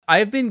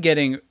I've been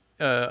getting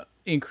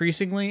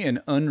increasingly and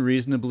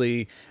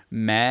unreasonably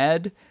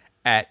mad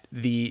at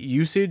the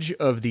usage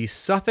of the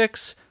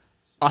suffix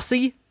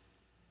 "ussy."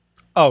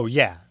 Oh,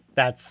 yeah.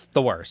 That's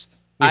the worst.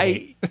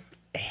 I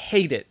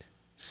hate it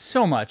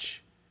so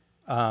much.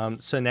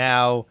 So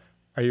now,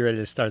 are you ready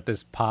to start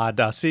this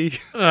podussy?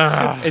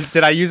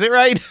 Did I use it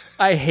right?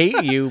 I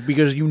hate you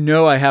because you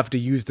know I have to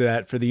use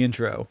that for the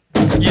intro.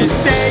 You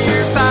say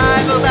you're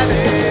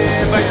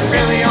 5'11", but you're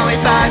really only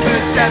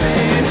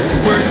 5'7".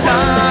 We're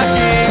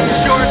talking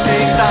short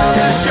things on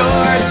the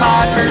short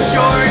pod for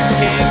short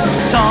kings.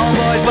 Tall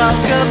boys,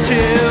 welcome to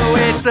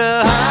It's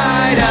the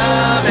Height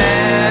of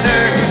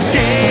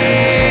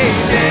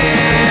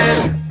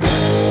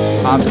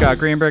Entertainment. I'm Scott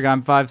Greenberg.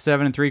 I'm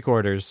 5'7"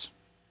 ¾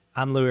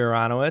 I'm Louis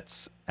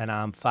Aronowitz, and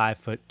I'm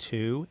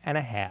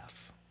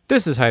 5'2.5".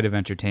 This is Height of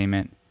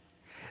Entertainment.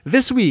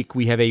 This week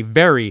we have a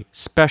very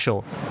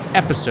special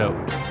episode.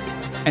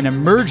 An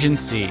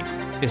emergency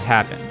has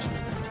happened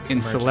in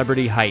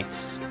Celebrity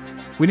Heights.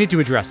 We need to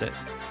address it.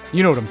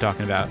 You know what I'm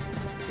talking about.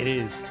 It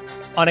is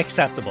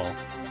unacceptable.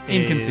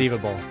 It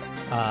Inconceivable. is,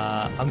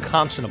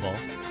 unconscionable.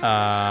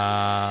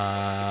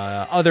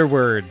 Other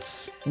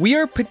words. We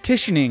are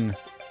petitioning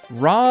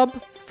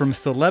Rob from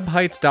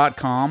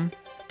celebheights.com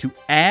to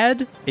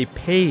add a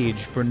page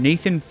for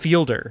Nathan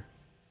Fielder.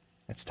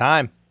 It's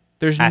time.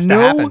 There's Has to no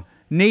happen.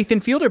 Nathan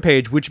Fielder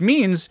page, which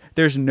means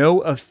there's no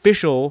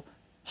official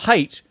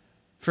height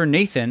for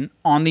Nathan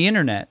on the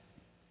internet.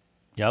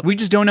 Yep. We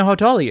just don't know how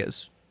tall he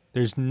is.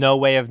 There's no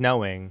way of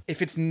knowing.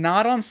 If it's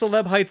not on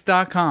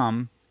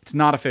celebheights.com, it's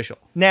not official.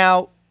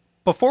 Now,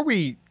 before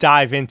we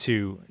dive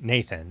into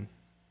Nathan,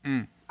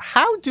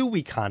 how do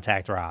we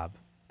contact Rob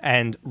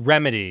and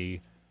remedy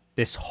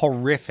this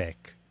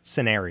horrific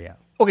scenario?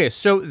 Okay,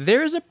 so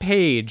there's a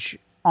page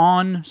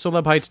on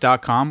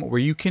celebheights.com where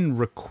you can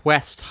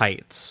request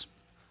heights.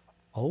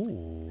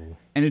 Oh.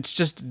 And it's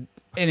just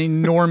an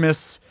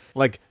enormous,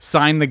 like,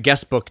 sign the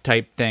guest book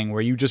type thing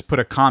where you just put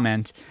a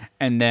comment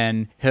and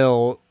then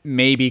he'll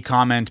maybe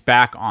comment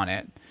back on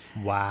it.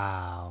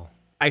 Wow.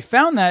 I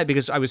found that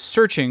because I was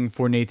searching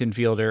for Nathan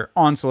Fielder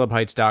on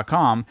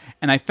celebheights.com,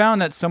 and I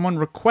found that someone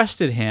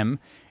requested him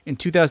in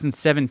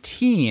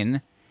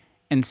 2017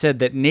 and said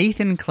that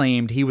Nathan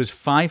claimed he was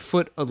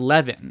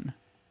 5'11"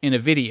 in a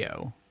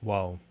video.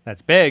 Whoa.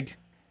 That's big.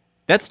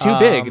 That's too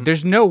big.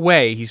 There's no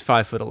way he's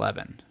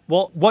 5'11".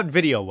 Well, what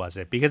video was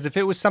it? Because if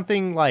it was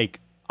something like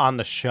on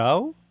the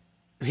show,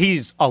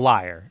 he's a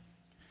liar.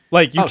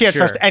 Like, you Oh, can't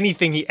sure. trust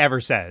anything he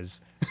ever says.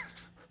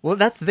 Well,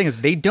 that's the thing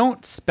is they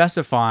don't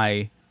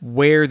specify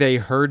where they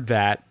heard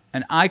that,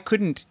 and I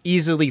couldn't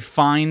easily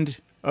find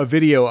a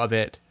video of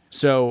it.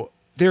 So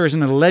there is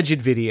an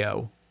alleged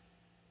video.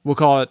 We'll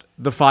call it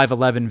the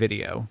 5'11"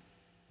 video.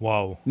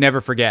 Whoa. Never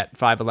forget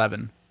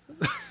 5'11".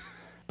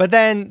 But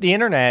then the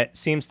internet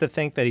seems to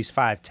think that he's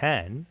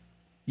 5'10".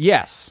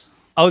 Yes.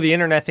 Oh, the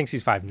internet thinks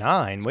he's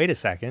 5'9". Wait a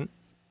second.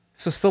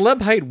 So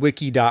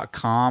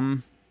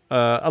celebheightwiki.com,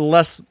 a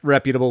less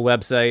reputable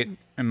website,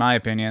 in my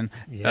opinion,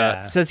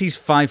 Yeah. says he's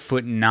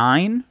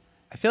 5'9".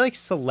 I feel like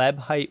Celeb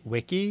Height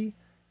Wiki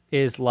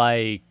is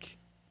like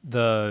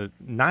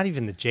not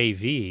even the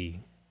JV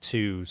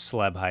to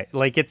Celeb Height.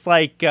 Like, it's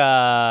like,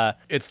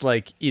 It's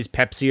like, is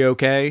Pepsi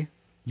okay?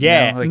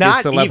 yeah, You know, like, not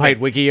is Celeb even. Height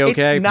Wiki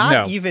okay? It's not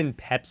No. even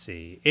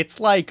Pepsi. It's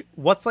like,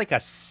 what's like a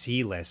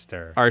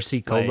C-lister?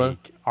 RC Cola?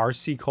 Like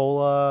RC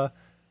Cola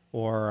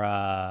or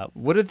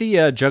What did the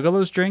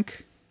Juggalos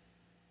drink?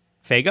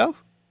 Fago?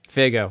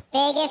 Fago.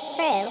 Big if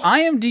true.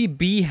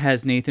 IMDb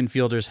has Nathan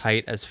Fielder's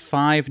height as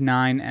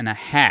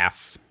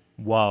 5'9.5".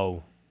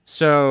 Whoa.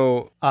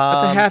 So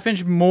that's a half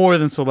inch more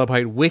than Celeb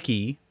Height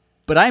Wiki,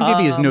 but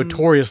IMDb is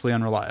notoriously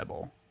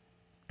unreliable.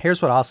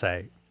 Here's what I'll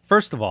say.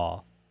 First of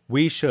all,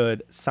 we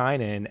should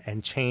sign in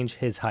and change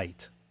his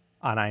height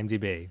on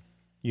IMDb.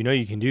 You know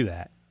you can do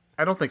that.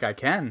 I don't think I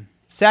can.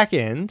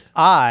 Second,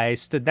 I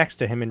stood next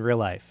to him in real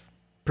life.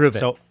 Prove it.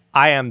 So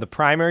I am the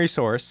primary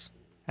source,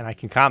 and I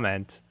can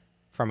comment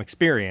from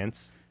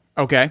experience.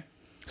 Okay.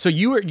 So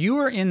you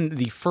were in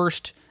the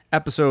first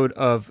episode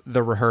of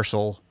The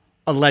Rehearsal,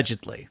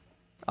 allegedly.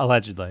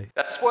 Allegedly.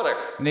 That's a spoiler.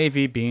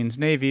 Navy beans,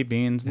 Navy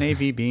beans,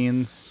 Navy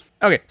beans.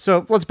 Okay,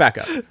 so let's back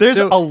up. There's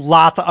So a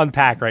lot to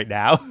unpack right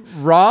now.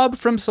 Rob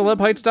from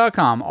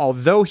celebheights.com,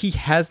 although he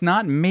has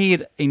not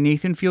made a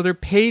Nathan Fielder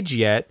page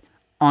yet,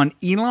 on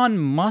Elon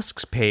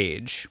Musk's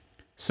page,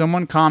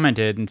 someone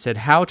commented and said,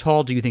 "How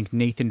tall do you think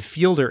Nathan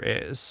Fielder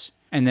is?"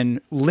 And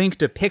then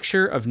linked a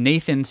picture of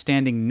Nathan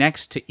standing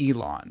next to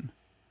Elon.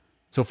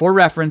 So for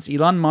reference,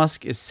 Elon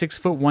Musk is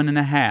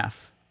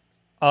 6'1.5".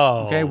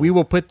 Oh. Okay, we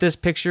will put this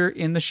picture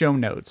in the show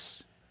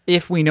notes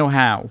if we know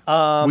how.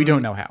 We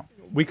don't know how.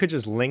 We could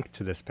just link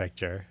to this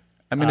picture.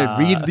 I'm going to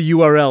read the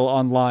URL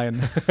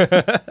online.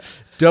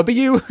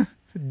 W.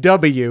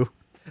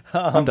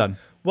 I'm done.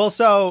 Well,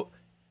 so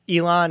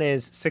Elon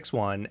is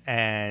 6'1",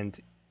 and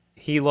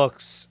he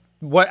looks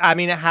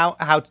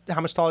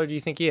how much taller do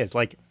you think he is?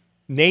 Like,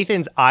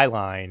 Nathan's eye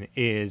line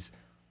is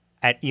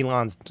at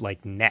Elon's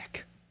like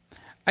neck.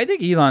 I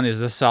think Elon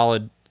is a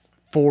solid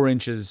 4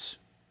 inches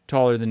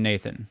taller than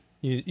Nathan.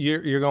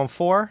 You're going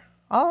 4?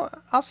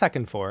 I'll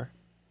second 4.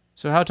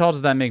 So how tall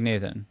does that make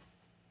Nathan?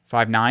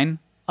 5'9"?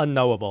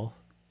 Unknowable.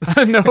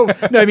 No,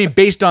 I mean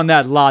based on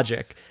that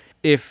logic,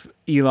 if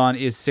Elon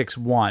is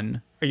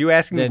 6'1", Are you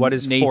asking Then what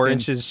is 4 Nathan-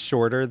 inches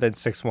shorter than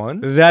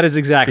 6'1"? that is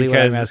exactly what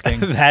I'm Because asking.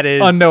 that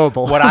is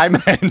Unknowable. what I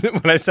meant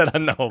when I said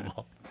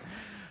unknowable.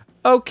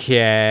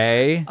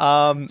 Okay.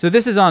 So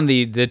this is on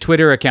the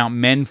Twitter account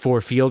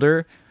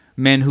Men4Fielder,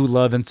 men who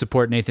love and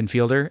support Nathan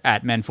Fielder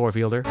at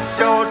Men4Fielder.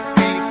 Don't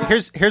be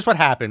Here's what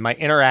happened. My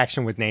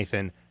interaction with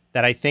Nathan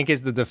that I think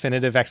is the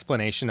definitive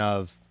explanation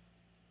of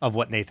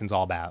what Nathan's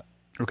all about.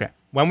 Okay.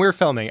 When we were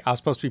filming, I was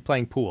supposed to be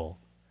playing pool,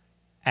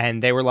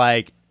 and they were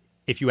like,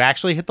 if you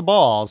actually hit the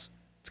balls,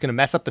 it's going to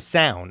mess up the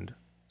sound.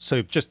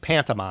 So just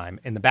pantomime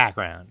in the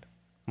background.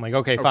 I'm like,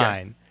 okay,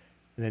 fine.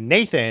 And then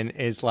Nathan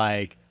is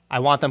like, I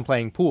want them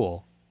playing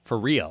pool for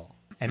real.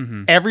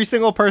 And every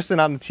single person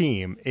on the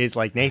team is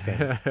like,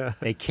 Nathan,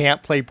 they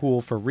can't play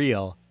pool for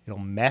real. It'll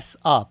mess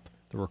up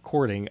the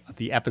recording of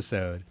the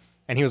episode.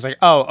 And he was like,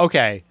 oh,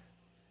 okay.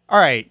 All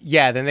right.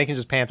 Yeah, then they can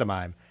just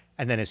pantomime.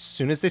 And then as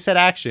soon as they said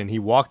action, he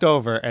walked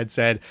over and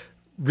said,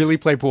 really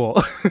play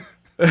pool.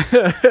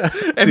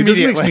 See, this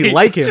makes me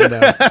like him,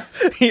 though.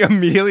 He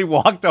immediately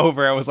walked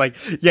over and was like,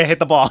 yeah, hit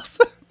the balls.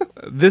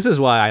 This is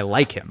why I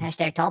like him.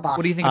 Hashtag tall boss.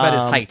 What do you think about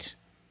his height?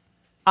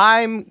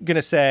 I'm going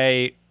to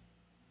say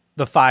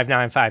the 5'9",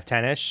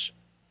 5'10"-ish.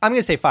 I'm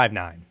going to say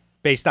 5'9",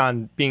 based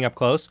on being up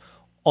close.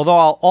 Although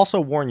I'll also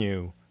warn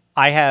you,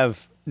 I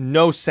have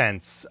no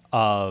sense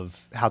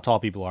of how tall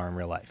people are in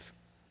real life.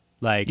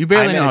 Like You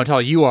barely I'm know in how a-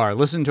 tall you are.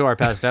 Listen to our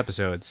past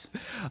episodes.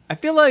 I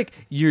feel like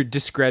you're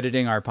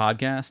discrediting our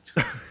podcast.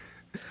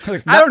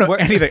 Like, I don't know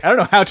anything. I don't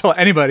know how tall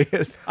anybody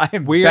is. I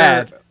am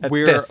bad at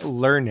we're this.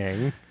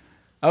 learning.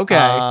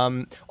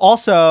 Okay.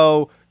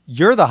 Also,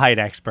 you're the height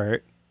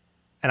expert,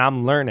 and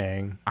I'm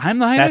learning. I'm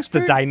the height That's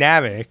expert? the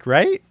dynamic,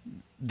 right?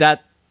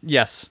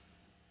 Yes.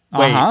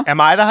 Wait, Uh-huh. am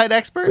I the height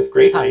expert? With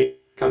great height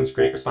comes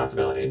great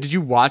responsibility. Did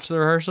you watch the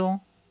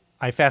rehearsal?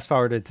 I fast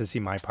forwarded to see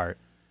my part.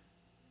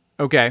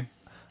 Okay.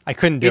 I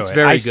couldn't do It's it.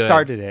 very I good.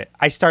 started it,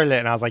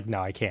 and I was like,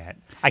 no, I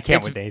can't. I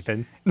can't with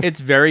Nathan.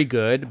 It's very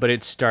good, but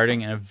it's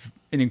starting an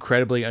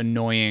incredibly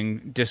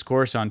annoying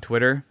discourse on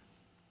Twitter.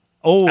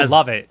 Oh,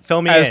 love it.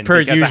 Fill me As in per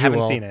because usual. I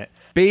haven't seen it.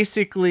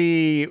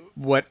 Basically,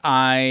 what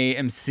I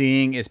am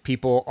seeing is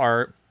people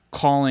are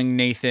calling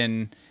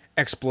Nathan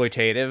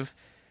exploitative,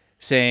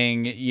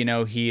 saying,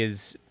 he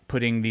is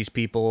putting these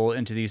people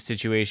into these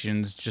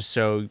situations just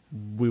so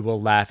we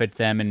will laugh at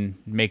them and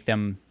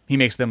he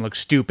makes them look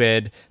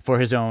stupid for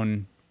his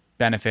own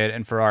benefit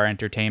and for our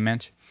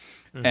entertainment.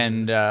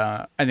 And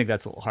I think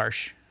that's a little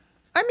harsh.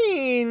 I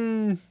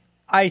mean,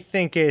 I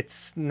think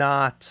it's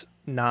not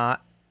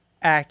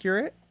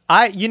accurate.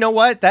 You know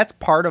what? That's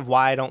part of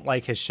why I don't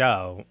like his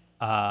show.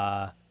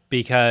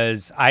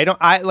 Because I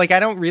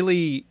don't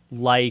really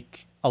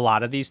like a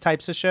lot of these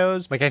types of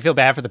shows. Like, I feel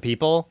bad for the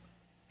people.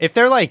 If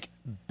they're like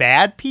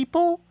bad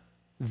people,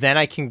 then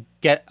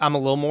I'm a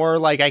little more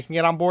like I can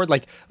get on board.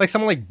 Like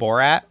someone like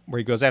Borat, where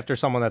he goes after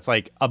someone that's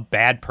like a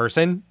bad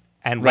person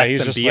and lets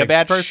he's them just be a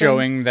bad person.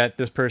 showing that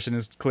this person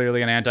is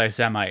clearly an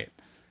anti-Semite.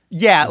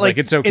 Yeah, Like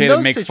it's okay in to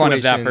those make fun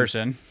of that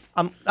situations,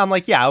 person. I'm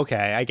like, yeah,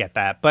 okay, I get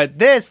that. But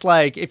this,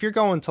 like, if you're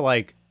going to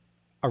like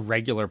a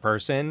regular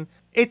person,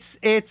 it's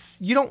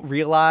you don't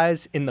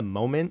realize in the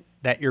moment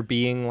that you're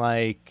being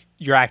like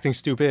you're acting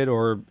stupid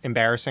or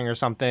embarrassing or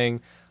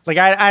something. Like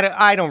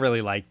I don't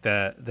really like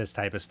this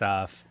type of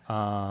stuff.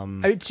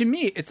 To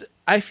me,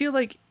 I feel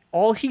like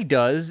all he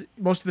does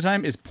most of the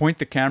time is point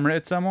the camera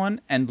at someone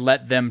and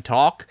let them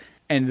talk.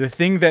 And the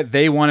thing that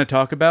they want to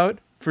talk about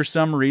for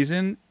some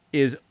reason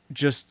is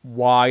just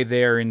why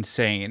they're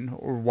insane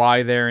or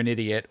why they're an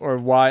idiot or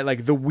why,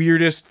 like, the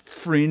weirdest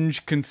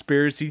fringe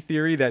conspiracy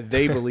theory that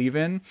they believe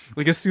in.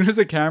 Like, as soon as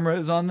a camera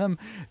is on them,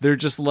 they're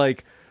just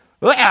like,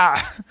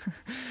 ah!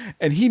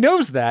 And he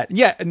knows that.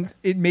 Yeah, and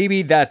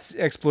maybe that's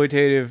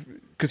exploitative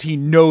because he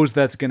knows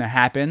that's going to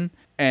happen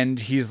and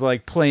he's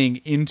like playing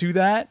into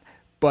that.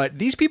 But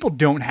these people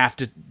don't have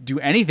to do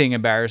anything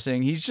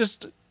embarrassing. He's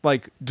just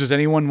like, does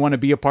anyone want to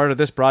be a part of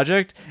this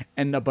project?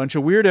 And a bunch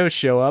of weirdos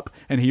show up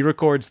and he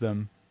records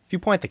them. If you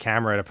point the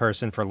camera at a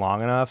person for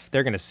long enough,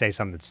 they're gonna say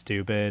something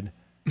stupid.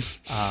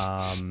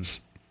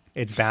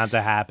 It's bound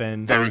to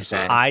happen. Very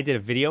sad. I did a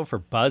video for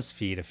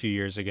BuzzFeed a few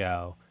years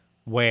ago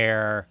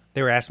where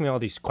they were asking me all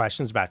these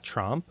questions about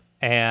Trump,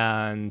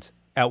 and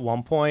at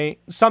one point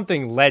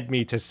something led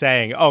me to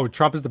saying, "Oh,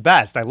 Trump is the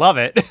best. I love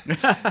it."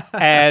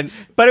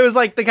 But it was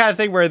like the kind of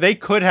thing where they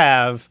could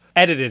have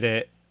edited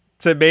it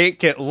to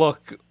make it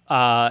look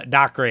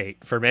not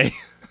great for me.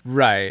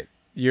 Right.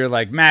 You're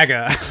like,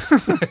 MAGA.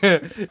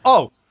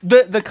 Oh,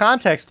 the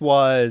context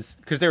was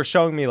because they were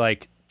showing me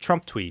like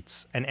Trump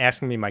tweets and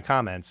asking me my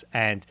comments,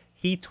 and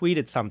he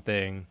tweeted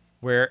something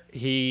where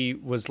he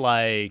was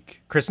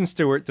like, Kristen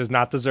Stewart does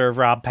not deserve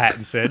Rob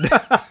Pattinson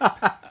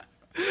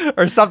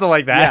or something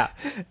like that.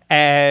 Yeah.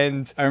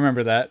 And I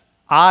remember that.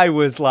 I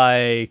was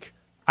like,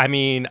 I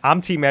mean,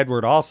 I'm Team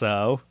Edward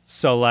also.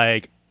 So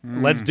like,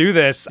 Let's do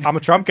this. I'm a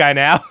Trump guy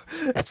now.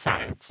 That's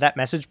science. That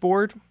message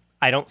board,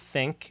 I don't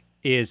think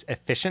is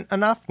efficient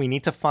enough. We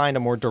need to find a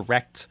more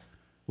direct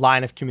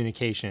line of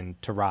communication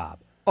to Rob.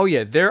 Oh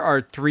yeah, there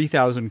are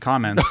 3,000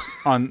 comments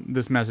on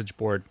this message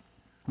board.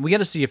 We got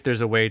to see if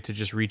there's a way to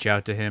just reach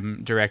out to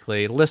him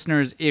directly.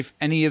 Listeners, if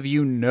any of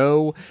you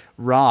know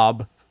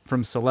Rob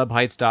from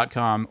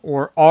celebheights.com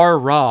or our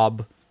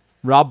Rob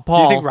Paul.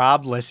 Do you think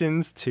Rob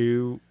listens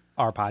to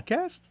our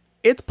podcast?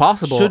 It's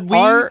possible. Should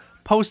we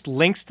post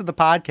links to the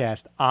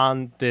podcast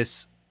on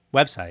this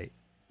website?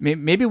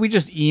 Maybe we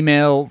just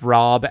email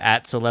Rob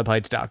at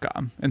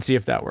celebheights.com and see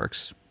if that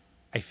works.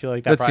 I feel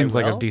like that seems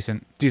will. like a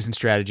decent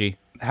strategy.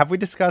 Have we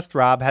discussed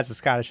Rob has a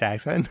Scottish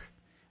accent?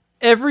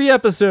 Every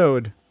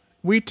episode,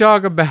 we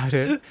talk about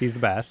it. He's the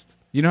best.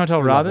 You know how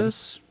tall Rob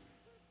is?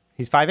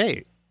 He's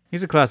 5'8".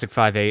 He's a classic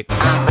 5'8".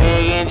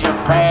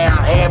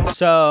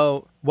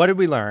 So, what did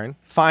we learn?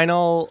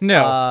 Final.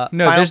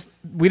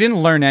 We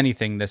didn't learn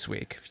anything this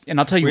week, and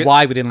I'll tell you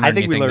why we didn't learn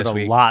anything this week. I think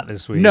we learned a lot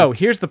this week. No,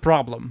 here's the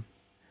problem: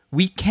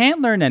 we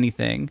can't learn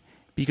anything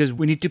because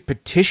we need to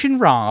petition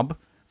Rob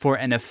for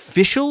an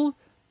official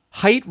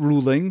height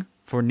ruling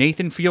for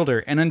Nathan Fielder,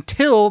 and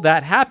until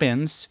that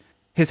happens,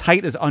 his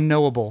height is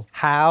unknowable.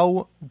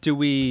 How do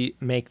we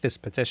make this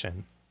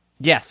petition?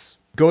 Yes,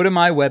 go to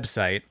my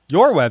website.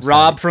 Your website.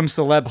 Rob from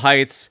Celeb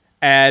Heights.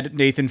 Add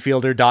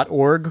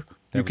nathanfielder.org.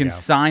 You can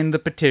sign the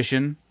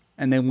petition,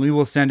 and then we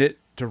will send it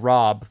to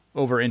Rob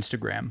over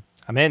Instagram.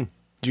 I'm in.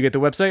 Did you get the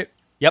website?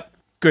 Yep.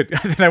 Good.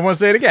 Then I won't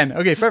say it again.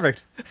 Okay,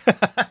 perfect.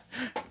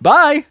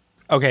 Bye.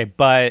 Okay,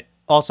 but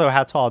also,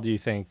 how tall do you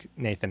think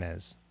Nathan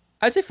is?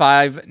 I'd say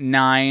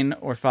 5'9"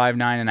 or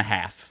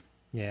 5'9.5".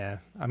 Yeah,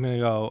 I'm gonna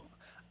go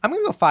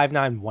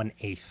 5'9",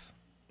 1/8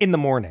 in the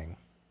morning.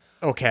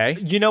 Okay.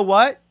 You know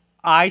what?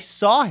 I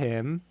saw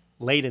him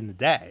late in the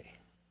day.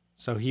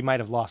 So he might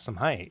have lost some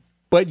height.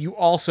 But you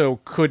also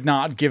could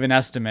not give an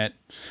estimate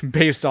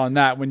based on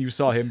that when you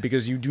saw him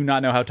because you do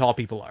not know how tall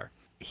people are.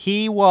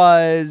 He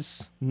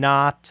was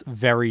not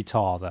very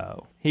tall,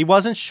 though. He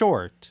wasn't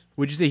short.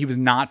 Would you say he was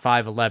not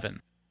 5'11"?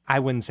 I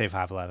wouldn't say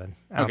 5'11".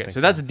 Okay,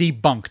 so that's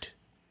debunked.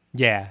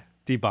 Yeah,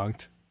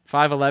 debunked.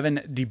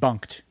 5'11",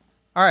 debunked.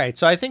 All right,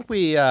 so I think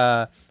we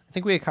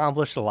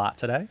accomplished a lot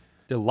today.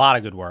 Did a lot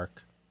of good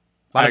work.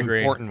 A lot of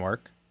important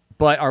work.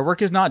 But our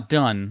work is not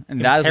done, and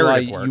that is why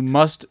you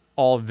must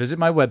all visit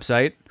my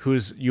website,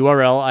 whose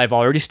URL I've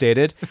already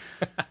stated,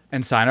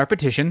 and sign our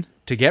petition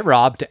to get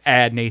Rob to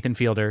add Nathan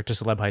Fielder to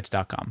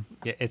celebheights.com.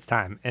 Yeah, it's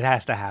time. It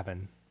has to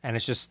happen. And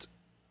it's just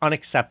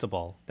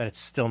unacceptable that it's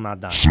still not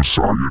done.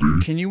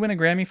 Can you win a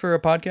Grammy for a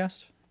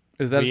podcast?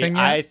 Is that a thing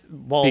yet?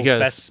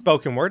 Best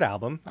spoken word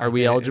album. Are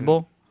we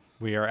eligible?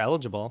 We are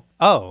eligible.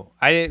 Oh,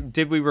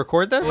 did we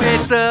record this?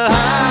 It's the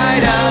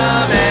height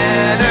of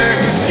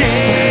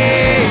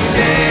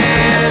entertainment.